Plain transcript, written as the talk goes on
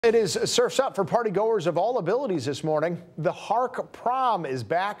It is Surf's Up for party goers of all abilities this morning. The Harc Prom is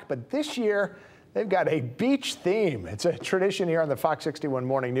back, but this year they've got a beach theme. It's a tradition here on the Fox 61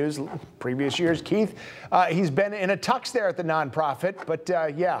 Morning News. Previous years, Keith, he's been in a tux there at the nonprofit, but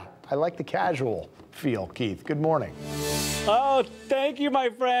yeah, I like the casual feel. Keith, good morning. Oh, thank you, my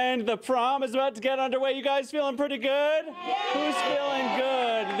friend. The prom is about to get underway. You guys feeling pretty good? Yeah. Who's feeling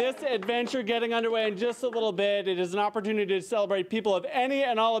good? This adventure getting underway in just a little bit. It is an opportunity to celebrate people of any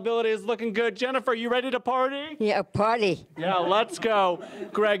and all abilities. Looking good. Jennifer, you ready to party? Yeah, party. Yeah, let's go.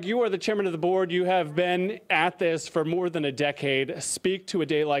 Greg, you are the chairman of the board. You have been at this for more than a decade. Speak to a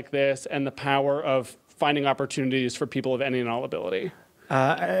day like this and the power of finding opportunities for people of any and all ability.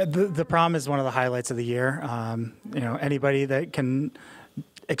 The prom is one of the highlights of the year. Anybody that can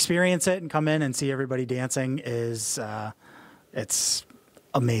experience it and come in and see everybody dancing is, it's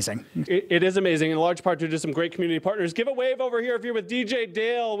amazing. It is amazing, in large part due to some great community partners. Give a wave over here if you're with DJ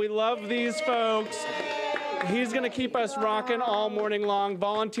Dale. We love these folks. He's going to keep us rocking all morning long.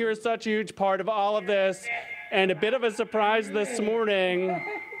 Volunteer is such a huge part of all of this. And a bit of a surprise this morning.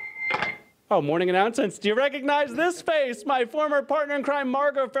 Oh, morning announcements. Do you recognize this face? My former partner in crime,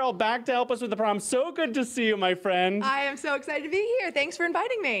 Margaux, back to help us with the prom. So good to see you, my friend. I am so excited to be here. Thanks for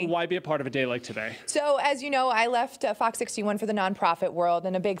inviting me. Why be a part of a day like today? So, as you know, I left Fox 61 for the nonprofit world,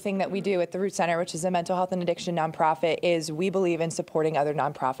 and a big thing that we do at the Root Center, which is a mental health and addiction nonprofit, is we believe in supporting other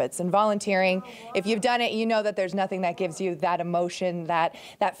nonprofits and volunteering. If you've done it, you know that there's nothing that gives you that emotion, that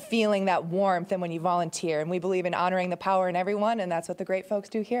feeling, that warmth than when you volunteer. And we believe in honoring the power in everyone, and that's what the great folks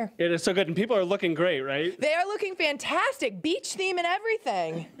do here. It is so good. And people are looking great, right? They are looking fantastic. Beach theme and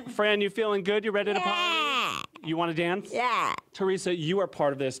everything. Fran, you feeling good? You ready to party? You want to dance? Yeah. Teresa, you are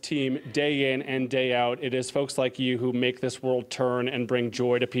part of this team day in and day out. It is folks like you who make this world turn and bring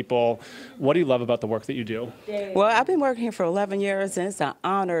joy to people. What do you love about the work that you do? Well, I've been working here for 11 years, and it's an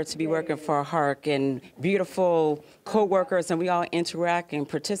honor to be working for Harc and beautiful co-workers, and we all interact and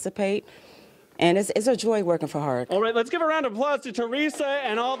participate. And it's a joy working for Harc. All right, let's give a round of applause to Teresa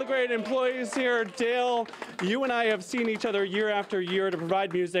and all the great employees here. Dale, you and I have seen each other year after year to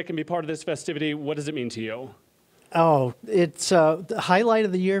provide music and be part of this festivity. What does it mean to you? Oh, it's the highlight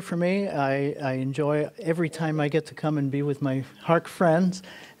of the year for me. I enjoy every time I get to come and be with my Harc friends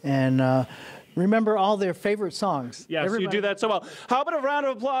and remember all their favorite songs. Yes, everybody. You do that so well. How about a round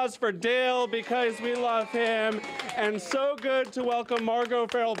of applause for Dale, because we love him. And so good to welcome Margaux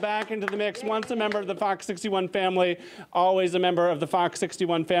back into the mix. Once a member of the Fox 61 family, always a member of the Fox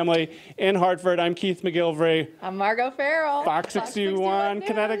 61 family in Hartford. I'm Keith McGilvery. I'm Margaux Farrell. Fox 61,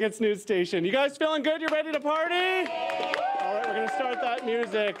 Connecticut's news station. You guys feeling good? You ready to party? All right, we're going to start that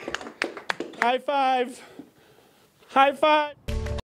music. High five. High five.